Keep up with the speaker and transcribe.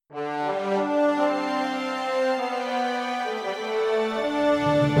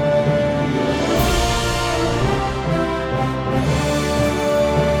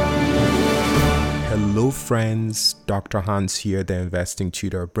Hello friends, Dr. Hans here, the investing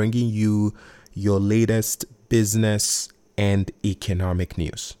tutor, bringing you your latest business and economic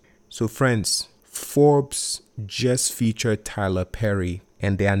news. So friends, Forbes just featured Tyler Perry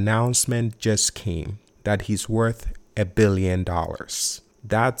and the announcement just came that he's worth $1 billion.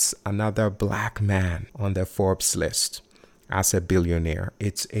 That's another black man on the Forbes list as a billionaire.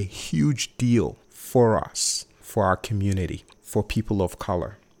 It's a huge deal for us, for our community, for people of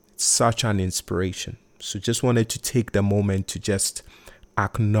color. Such an inspiration. So just wanted to take the moment to just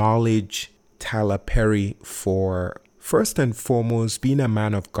acknowledge Tyler Perry for first and foremost being a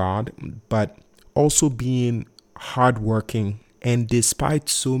man of God, but also being hardworking. And despite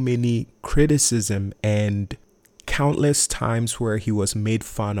so many criticism and countless times where he was made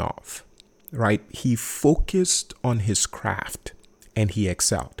fun of, right? He focused on his craft and he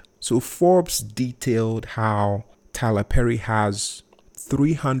excelled. So Forbes detailed how Tyler Perry has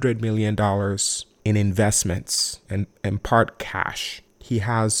 $300 million in investments and part cash. He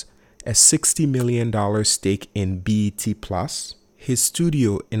has a $60 million stake in BET Plus. His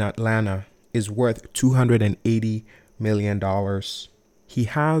studio in Atlanta is worth $280 million. He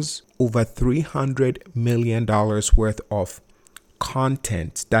has over $300 million worth of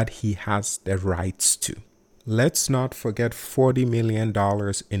content that he has the rights to. Let's not forget $40 million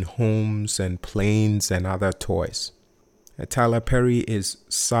in homes and planes and other toys. Tyler Perry is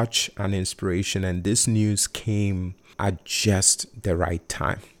such an inspiration, and this news came at just the right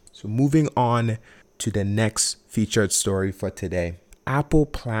time. So moving on to the next featured story for today. Apple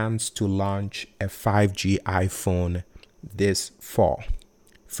plans to launch a 5G iPhone this fall.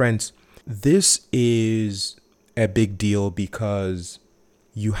 Friends, this is a big deal because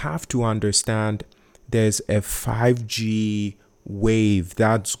you have to understand there's a 5G wave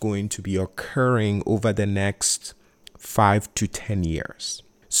that's going to be occurring over the next 5 to 10 years.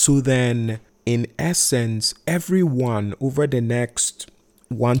 So then, in essence, everyone over the next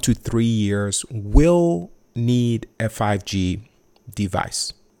 1 to 3 years will need a 5G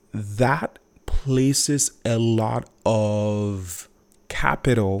device. That places a lot of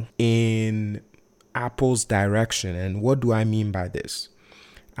capital in Apple's direction. And what do I mean by this?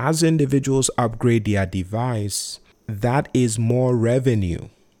 As individuals upgrade their device, that is more revenue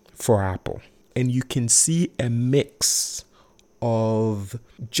for Apple. And you can see a mix of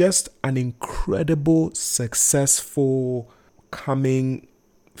just an incredible, successful coming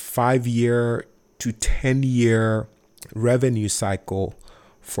 5-year to 10-year revenue cycle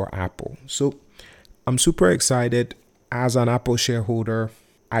for Apple. So I'm super excited. As an Apple shareholder,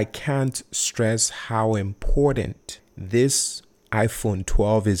 I can't stress how important this iPhone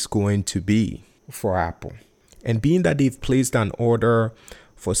 12 is going to be for Apple. And being that they've placed an order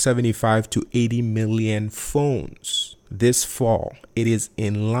for 75 to 80 million phones this fall, it is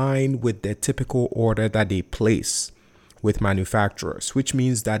in line with the typical order that they place with manufacturers, which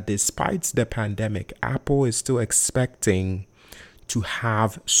means that despite the pandemic, Apple is still expecting to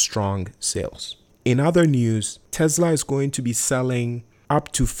have strong sales. In other news, Tesla is going to be selling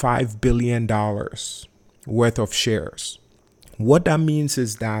up to $5 billion worth of shares. What that means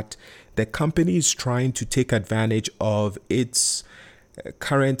is that the company is trying to take advantage of its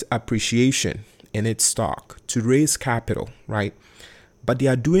current appreciation in its stock to raise capital, right? But they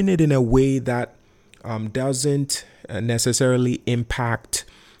are doing it in a way that doesn't necessarily impact,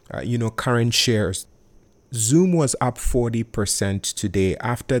 current shares. Zoom was up 40% today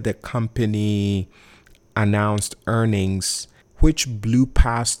after the company announced earnings, which blew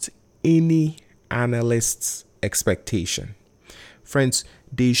past any analyst's expectation. Friends,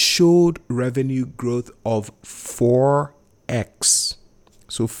 they showed revenue growth of 4x.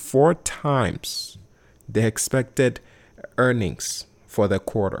 So 4 times the expected earnings for the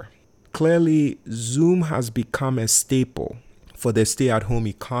quarter. Clearly, Zoom has become a staple for the stay-at-home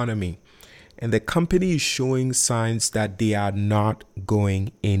economy, and the company is showing signs that they are not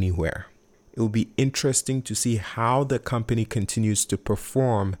going anywhere. It will be interesting to see how the company continues to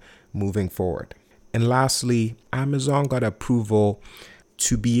perform moving forward. And lastly, Amazon got approval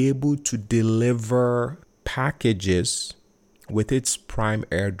to be able to deliver packages with its Prime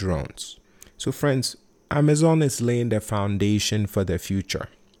Air drones. So friends, Amazon is laying the foundation for the future.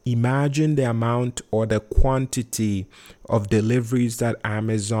 Imagine the amount or the quantity of deliveries that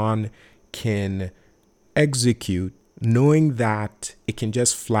Amazon can execute, knowing that it can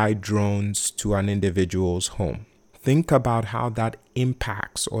just fly drones to an individual's home. Think about how that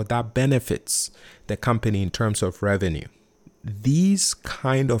impacts or that benefits the company in terms of revenue. These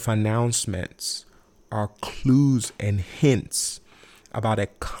kind of announcements are clues and hints about a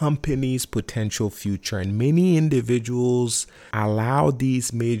company's potential future. And many individuals allow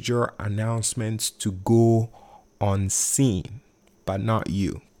these major announcements to go unseen, but not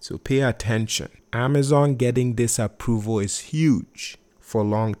you. So pay attention. Amazon getting this approval is huge for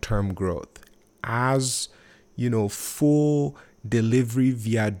long-term growth. As full delivery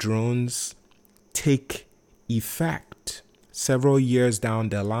via drones take effect several years down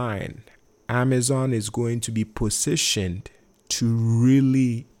the line, Amazon is going to be positioned to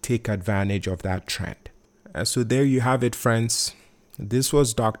really take advantage of that trend. So there you have it, friends. This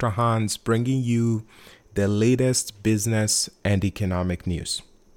was Dr. Hans bringing you the latest business and economic news.